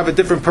what that you have a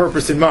different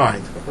purpose in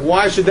mind?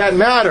 Why should that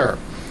matter?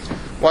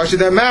 Why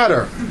should that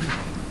matter?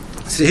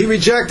 So he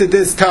rejected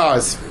this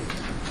Taz.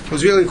 He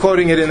was really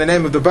quoting it in the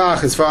name of the Bach,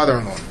 his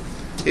father-in-law.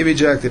 He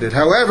rejected it.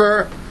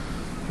 However,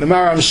 the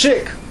Maram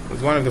Shik,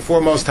 who's one of the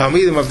foremost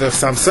Talmidim of the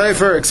Sam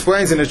Sefer,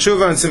 explains in the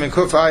Tshuva and Siman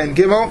Kuf Ayin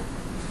Gimel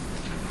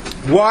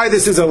why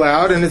this is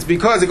allowed, and it's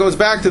because it goes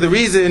back to the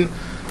reason,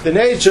 the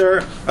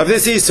nature of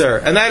this Iser,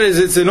 and that is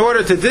it's in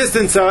order to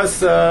distance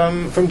us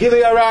from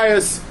Gilui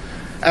Arayos.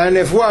 And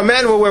if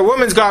men will wear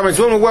women's garments,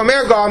 women will wear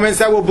male garments,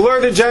 that will blur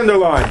the gender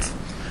lines.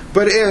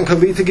 But it can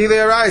lead to Gilui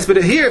Arayos.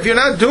 But here, if you're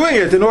not doing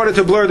it in order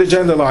to blur the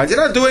gender lines,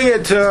 you're not doing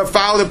it to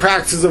follow the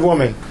practices of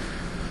women,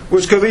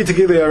 which could lead to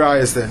Gilui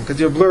Arayos then, because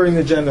you're blurring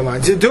the gender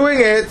lines. You're doing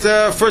it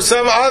for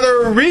some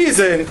other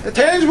reason, a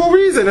tangible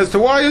reason as to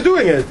why you're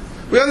doing it.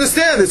 We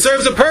understand it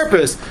serves a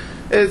purpose.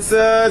 It's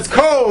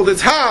cold,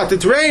 it's hot,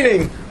 it's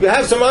raining. You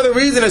have some other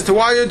reason as to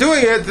why you're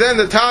doing it. Then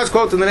the Taz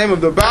quotes in the name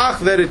of the Bach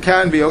that it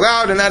can be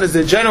allowed, and that is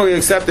the generally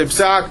accepted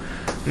psak,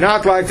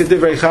 not like the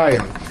Divrei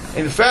Chaim.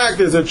 In fact,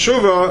 there's a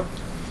tshuva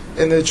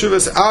in the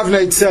Tshuvas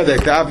Avnei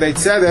Tzedek. The Avnei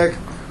Tzedek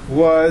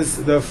was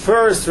the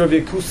first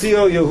Rabbi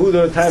Kusil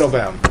Yehuda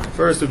Teitelbaum,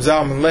 first Reb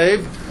Zalman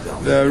Leib,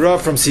 the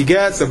Rav from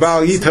Siget, the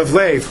Baal Yitav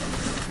Leib.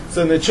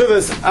 So in the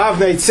Tshuvas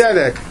Avnei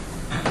Tzedek,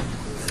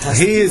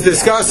 he is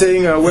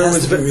discussing where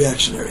was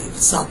reactionary.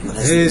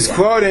 He's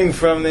quoting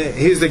from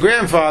he's the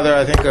grandfather,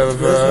 I think, of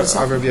Rabbi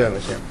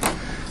Yilbash. Yeah.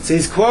 So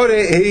he's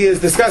quoting. He is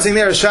discussing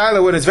there,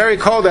 Shiloh, when it's very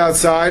cold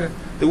outside.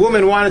 The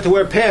woman wanted to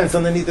wear pants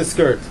underneath the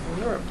skirt.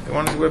 They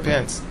wanted to wear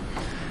pants,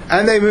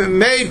 and they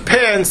made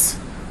pants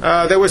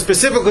that were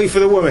specifically for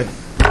the woman.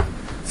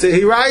 So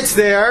he writes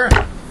there.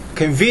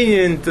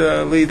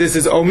 Conveniently, this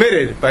is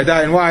omitted by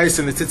Dayan Weiss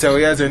and the Tzitz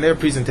Eliezer in their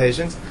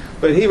presentations.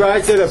 But he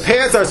writes that the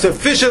pants are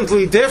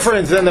sufficiently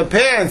different than the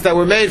pants that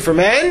were made for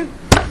men,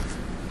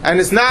 and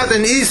it's not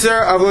an Iser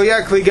of Lo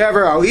Yekli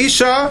Gever Al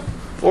Isha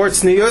or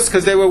Tznius,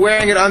 because they were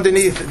wearing it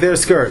underneath their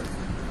skirt.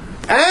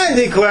 And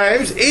he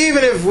claims,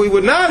 even if we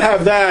would not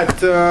have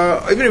that,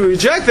 even if we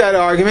reject that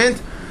argument,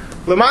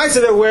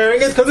 Lamaisa they're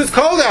wearing it because it's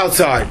cold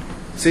outside.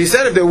 So he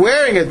said if they're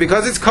wearing it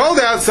because it's cold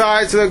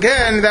outside, so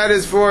again, that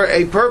is for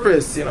a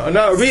purpose,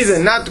 no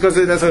reason, not because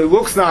it necessarily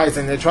looks nice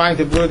and they're trying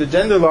to blur the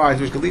gender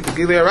lines, which could lead to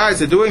Gilui Arayos.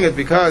 They're doing it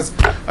because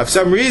of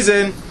some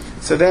reason,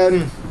 so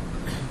then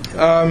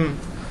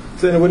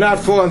it would not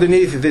fall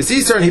underneath this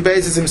Easter, and he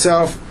bases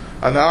himself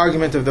on the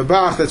argument of the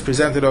Bach that's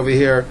presented over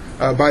here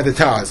by the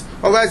Taz.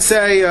 Or let's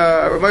say,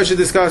 Moshe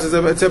discusses,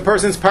 it's a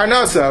person's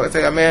parnasa. Let's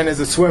say a man is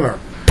a swimmer,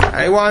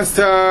 and he wants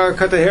to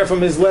cut the hair from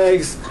his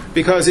legs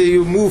because he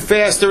move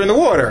faster in the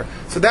water.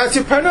 So that's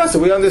your parnasa.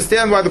 We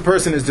understand why the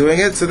person is doing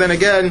it. So then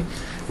again,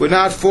 would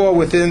not fall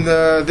within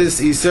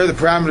this Easter, the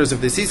parameters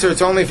of this Easter.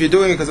 It's only if you're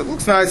doing it because it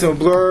looks nice and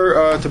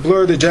will to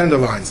blur the gender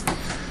lines.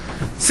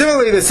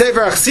 Similarly, the Sefer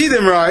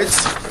Achsidim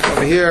writes,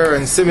 over here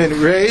in Siman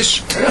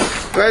Reish,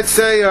 let's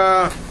say,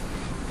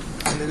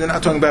 they're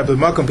not talking about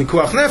b'makom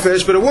pikuach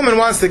nefesh, but a woman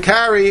wants to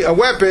carry a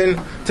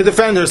weapon to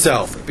defend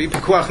herself. If you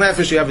pikuach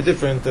nefesh, you have a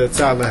different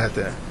tzad lahet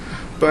there.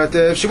 But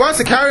if she wants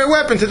to carry a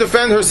weapon to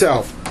defend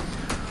herself,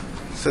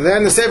 so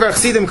then the Sefer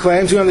Achsidim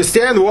claims we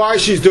understand why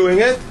she's doing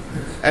it,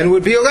 and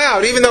would be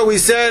allowed, even though we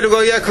said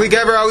Lo Yekli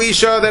Gever Al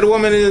Isha, that a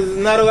woman is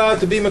not allowed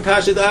to be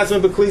makashet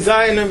atzma b'kli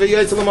zayin and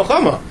v'yetzel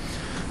l'machama.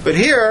 But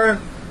here,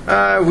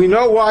 We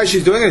know why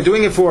she's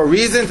doing it for a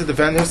reason, to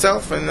defend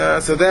herself.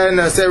 And so then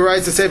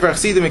writes the Sefer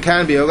Chassidim, it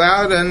can be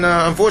allowed. And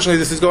unfortunately,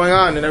 this is going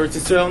on in Eretz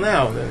Yisrael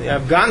now. You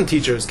have gun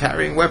teachers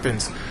carrying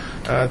weapons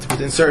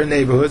in certain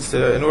neighborhoods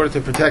in order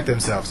to protect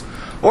themselves.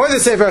 Or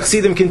the Sefer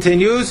Chassidim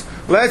continues,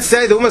 let's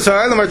say the Umas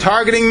HaOlam are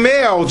targeting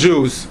male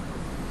Jews,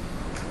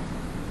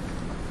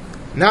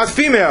 not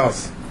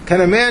females. Can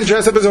a man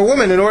dress up as a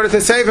woman in order to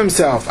save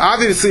himself?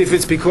 Obviously, if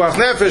it's pikuach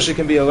nefesh, it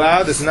can be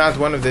allowed. It's not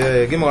one of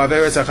the gimel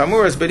averes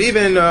hachamuras. But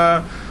even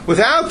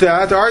without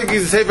that,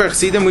 argues the Sefer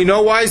Chassidim, we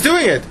know why he's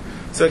doing it.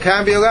 So it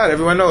can be allowed.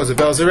 Everyone knows that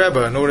Belzer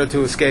Rebbe, in order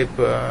to escape,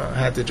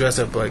 had to dress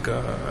up like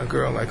a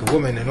girl, like a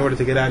woman, in order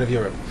to get out of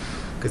Europe,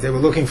 because they were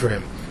looking for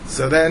him.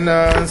 So then,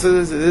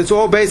 so it's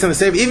all based on the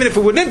Sefer. Even if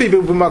it wouldn't be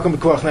b'makom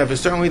pikuach nefesh,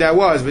 certainly that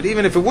was. But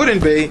even if it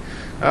wouldn't be,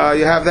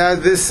 you have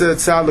this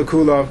tzad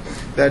l'kula,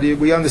 that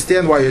we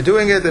understand why you're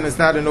doing it, and it's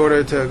not in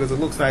order to, because it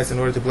looks nice, in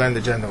order to blend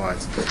the gender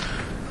lines.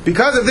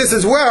 Because of this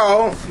as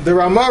well, the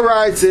Ramah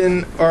writes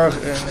in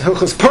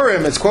Hilchos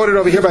Purim, it's quoted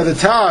over here by the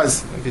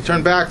Taz. If you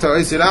turn back to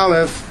Oisid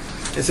Aleph,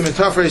 it's in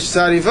Mitafresh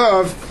Tzadi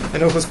Vav,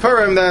 in Hilchos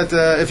Purim, that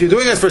if you're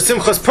doing it for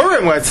Simchas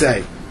Purim, let's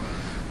say,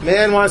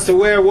 man wants to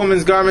wear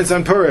woman's garments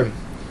on Purim,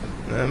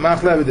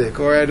 Mach Lebedik,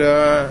 or at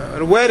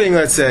a wedding,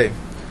 let's say.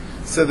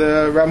 So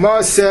the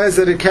Ramah says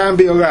that it can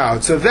be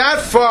allowed. So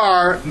that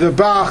far, the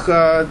Bach,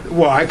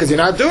 why? Because you're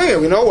not doing it.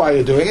 We know why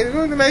you're doing it. You're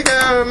going to make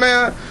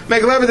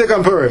Lebedik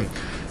on Purim.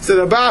 So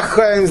the Bach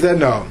claims that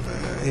no.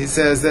 He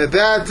says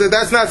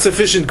that's not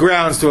sufficient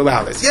grounds to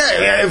allow this.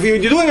 Yeah, if you're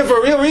doing it for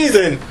a real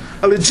reason,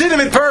 a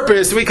legitimate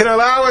purpose, we can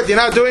allow it. You're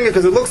not doing it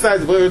because it looks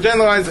nice, but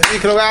gender lines, you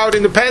can allow it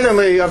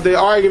independently of the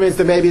arguments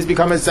that maybe it's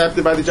become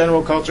accepted by the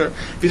general culture.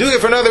 If you're doing it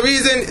for another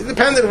reason,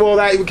 independent of all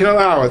that, we can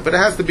allow it. But it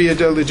has to be a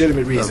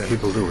legitimate reason.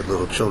 People do with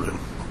little children.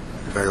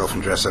 They very often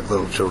dress like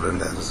little children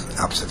that is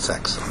opposite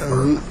sex.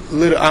 On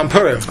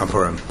Purim. On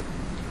Purim.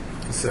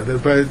 So,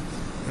 that's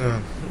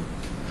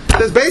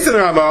based on the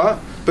Ramah.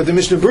 But the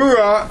Mishnah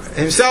Brura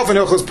himself in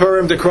Hilchos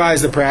Purim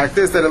decries the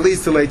practice that it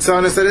leads to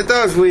leitzanis, that it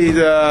does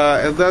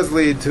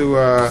lead to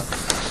a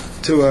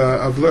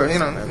blur,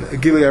 a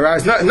gili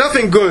arise.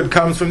 Nothing good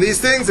comes from these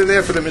things, and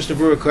therefore the Mishnah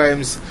Brura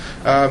claims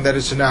that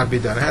it should not be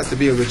done. It has to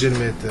be a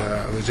legitimate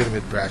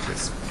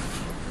practice.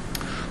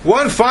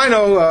 One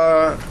final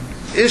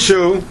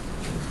issue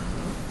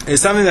is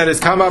something that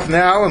has come up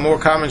now, a more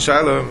common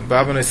shaila,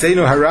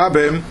 b'avoneseinu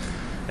harabim,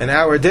 in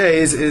our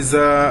days, is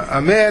a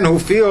man who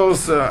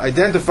feels,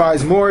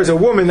 identifies more as a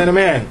woman than a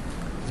man.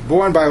 He's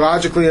born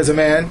biologically as a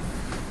man,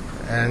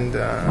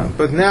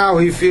 but now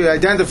he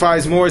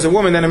identifies more as a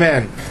woman than a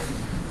man.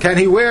 Can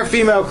he wear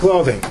female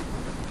clothing?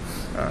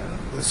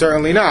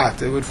 Certainly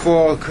not. It would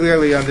fall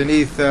clearly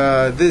underneath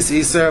this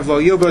Isser of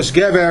Lo Yilbash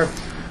Geber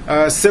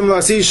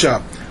Simlas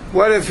Isha.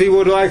 What if he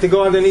would like to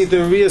go underneath the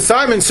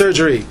reassignment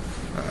surgery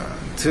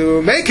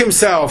to make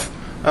himself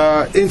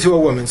into a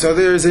woman? So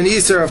there's an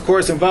Isser, of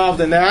course,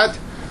 involved in that,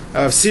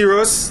 of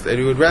Sirus, that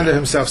he would render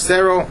himself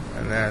sterile,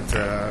 and that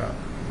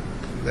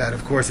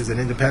of course is an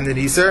independent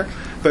Isser.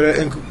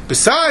 But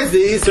besides the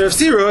Isser of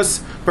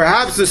Sirus,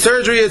 perhaps the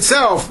surgery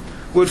itself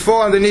would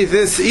fall underneath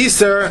this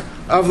Isser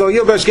of Lo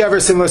Yilbash Gever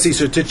Simlas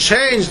Isha. To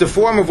change the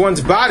form of one's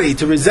body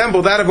to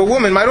resemble that of a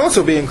woman might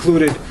also be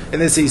included in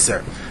this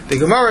Isser. The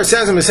Gemara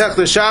says in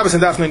Masechta Shabbos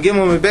and Daf Nun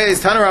Gimel Mebeis,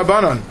 Tana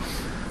Rabbanon,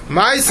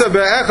 Ma'isa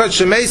be'echad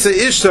shemeisa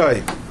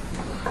ishtoi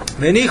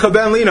Menicha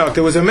ben Linok.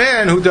 There was a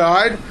man who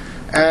died,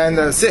 and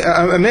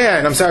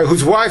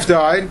whose wife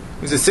died.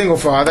 He was a single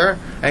father,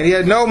 and he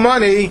had no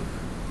money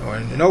or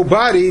no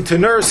body to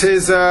nurse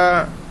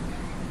to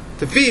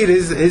feed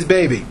his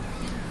baby.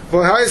 He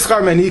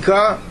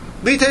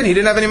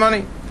didn't have any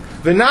money.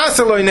 He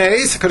developed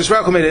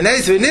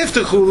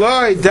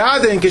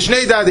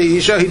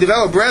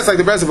breasts like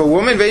the breasts of a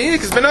woman,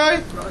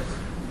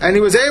 and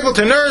he was able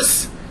to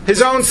nurse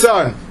his own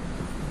son.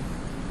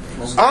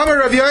 Amar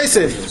Rav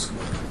Yosef,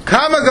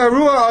 Kama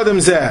garua adam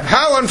zeh.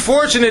 How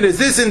unfortunate is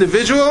this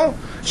individual?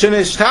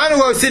 Shenishtanu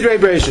lo sidrei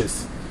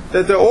bereishis.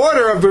 That the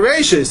order of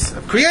bereishis,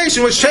 of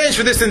creation, was changed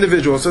for this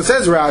individual. So it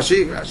says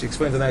Rashi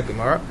explains in that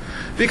Gemara,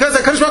 because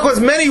HaKadosh Baruch Hu has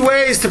many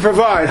ways to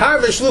provide.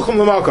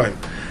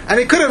 And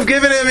he could have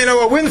given him,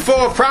 a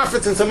windfall of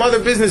profits in some other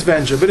business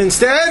venture. But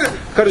instead,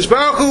 HaKadosh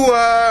Baruch Hu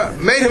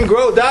made him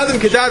grow dadim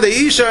kedada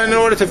isha in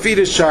order to feed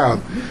his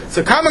child.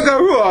 So kama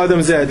garua adam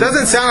zeh. It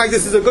doesn't sound like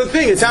this is a good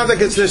thing. It sounds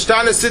like it's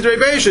nishtana sidrei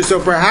bereishis. So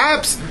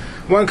perhaps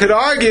one could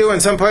argue, and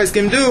some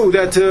can do,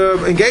 that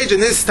to engage in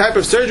this type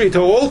of surgery, to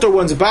alter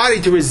one's body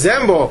to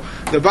resemble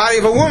the body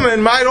of a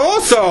woman, might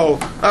also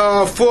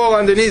fall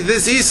underneath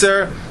this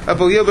Isser of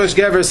Yilbash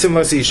Gever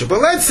Simlas Isha.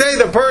 But let's say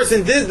the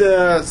person did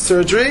the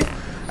surgery,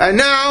 and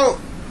now,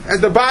 as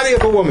the body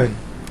of a woman,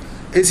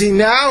 is he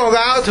now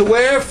allowed to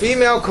wear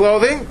female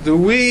clothing? Do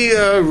we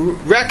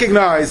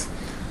recognize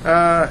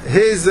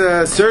his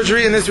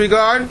surgery in this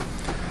regard?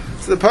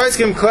 So the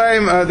poskim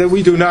claim that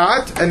we do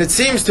not, and it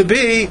seems to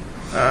be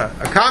a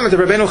comment of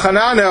Rabbeinu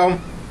Hananel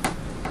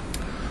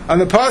on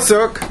the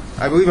pasuk,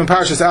 I believe in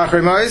Parshas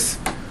Achrei Mos,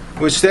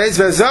 which states,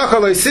 "V'zacha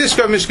lo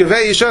yisishka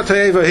mishkavei isha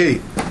to'eva hi."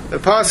 The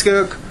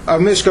pasuk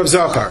of Mishkav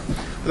Zachar.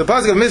 The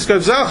pasuk of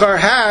Mishkav Zachar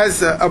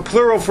has a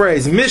plural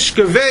phrase,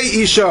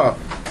 Mishkavei Isha.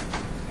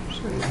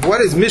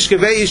 What is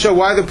Mishkavei Isha?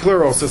 Why the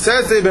plural? So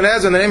says the Ibn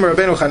Ezra in the name of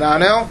Rabbeinu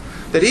Hananel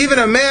that even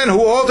a man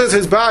who alters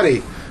his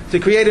body to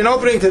create an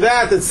opening to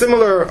that's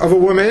similar of a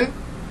woman,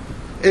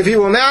 if he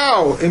will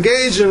now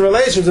engage in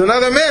relations with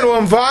another man,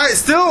 will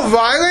still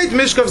violate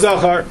Mishkav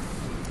Zachar.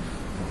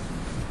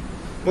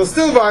 Will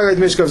still violate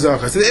Mishkav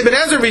Zachar. So the Ibn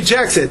Ezra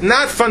rejects it,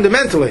 not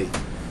fundamentally.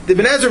 The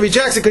Ibn Ezra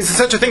rejects it because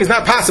such a thing is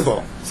not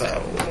possible. So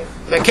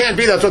that can't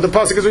be, that's what the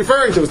pasuk is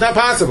referring to. It's not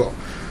possible.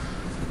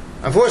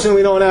 Unfortunately,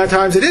 we know in our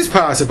times it is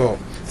possible.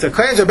 So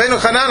claims Rabbeinu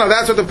Hananel,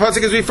 that's what the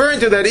pasuk is referring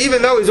to, that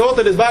even though he's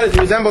altered his body to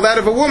resemble that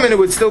of a woman, it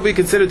would still be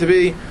considered to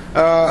be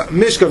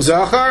Mishkav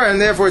Zachar, and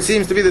therefore it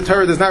seems to be the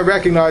Torah does not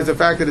recognize the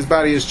fact that his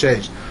body has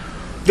changed.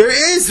 There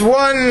is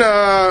one,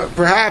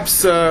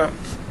 perhaps,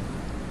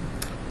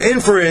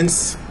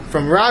 inference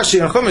from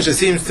Rashi and Chumash that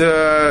seems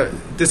to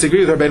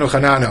disagree with Rabbeinu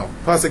Hananel.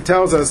 Pasuk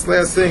tells us,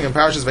 last thing in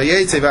Parashas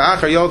Vayetze,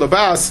 V'achar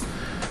Yilbash,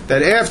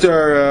 that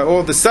after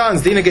all the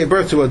sons, Dinah gave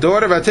birth to a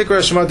daughter,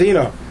 V'atikra Shema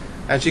Dinah,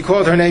 and she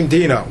called her name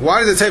Dinah.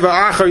 Why does it say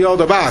V'achar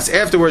Yilbash?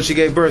 Afterwards she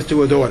gave birth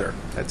to a daughter.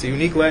 That's a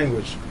unique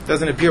language. It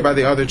doesn't appear by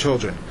the other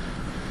children.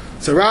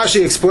 So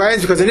Rashi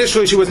explains, because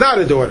initially she was not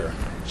a daughter.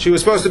 She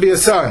was supposed to be a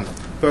son.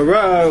 But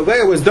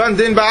Leah was done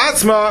din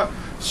ba'atzma.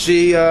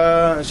 She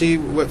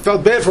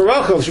felt bad for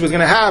Rachel. She was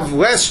going to have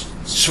less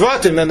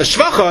shvatim than the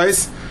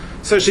shvachos.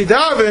 So she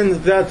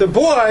davened that the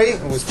boy,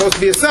 who was supposed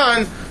to be a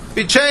son,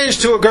 be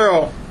changed to a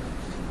girl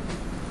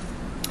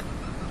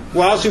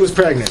while she was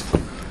pregnant.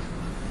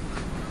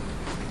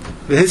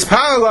 His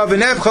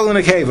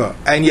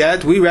and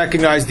yet we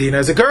recognize Dinah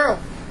as a girl,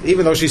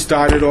 even though she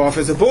started off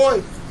as a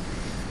boy.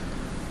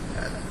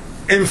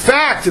 In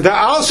fact, the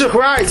Alshich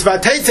writes,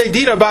 "Vateitze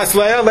Dinah bas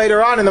Leah."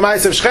 Later on in the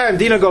Ma'aseh of Shechem,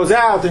 Dinah goes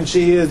out, and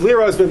she is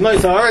Liros b'Bnei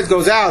Haaretz,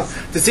 goes out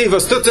to see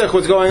Vastutzach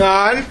what's going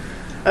on.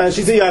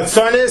 She's a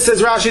Yatzanis,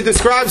 as Rashi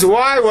describes.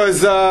 Why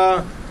was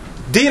Dinah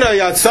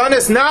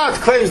Yatzanis? Not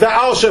claims the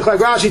Alshich,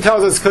 like Rashi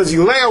tells us, because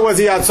Leah was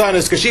a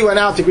Yatzanis, because she went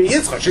out to greet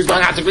Yitzchak. She's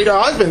going out to greet her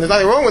husband. There's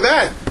nothing wrong with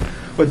that.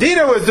 What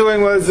Dinah was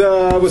doing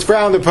was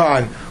frowned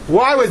upon.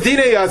 Why was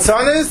Dinah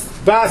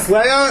Yatzanis bas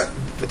Leah?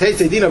 Not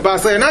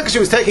because she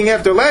was taking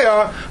after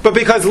Leah, but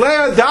because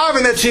Leah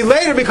davened that she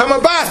later become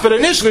a bas, but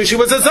initially she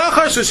was a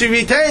zachar, so she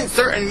retained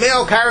certain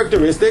male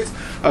characteristics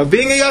of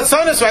being a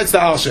yatzanis, writes the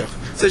Alshich.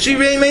 So she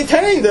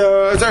maintained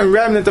a certain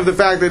remnant of the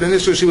fact that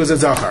initially she was a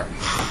zachar.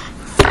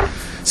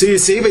 So you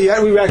see, but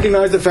yet we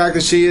recognize the fact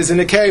that she is a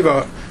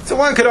nekeva. So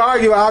one could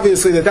argue,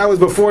 obviously, that was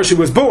before she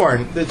was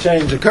born. The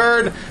change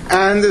occurred,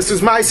 and this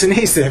was Ma'aseh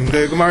Nisim.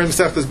 The Gemara in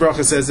Masechtas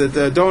Bracha says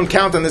that don't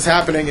count on this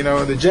happening.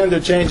 The gender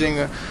changing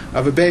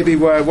of a baby.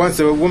 Once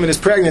a woman is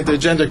pregnant, the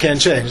gender can't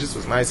change. This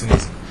was Ma'aseh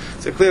Nisim.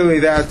 So clearly,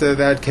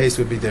 that case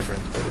would be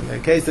different. But in the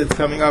case that's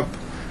coming up,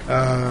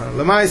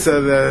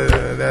 Lamaisa,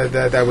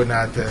 that would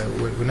not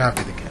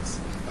be the case.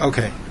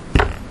 Okay.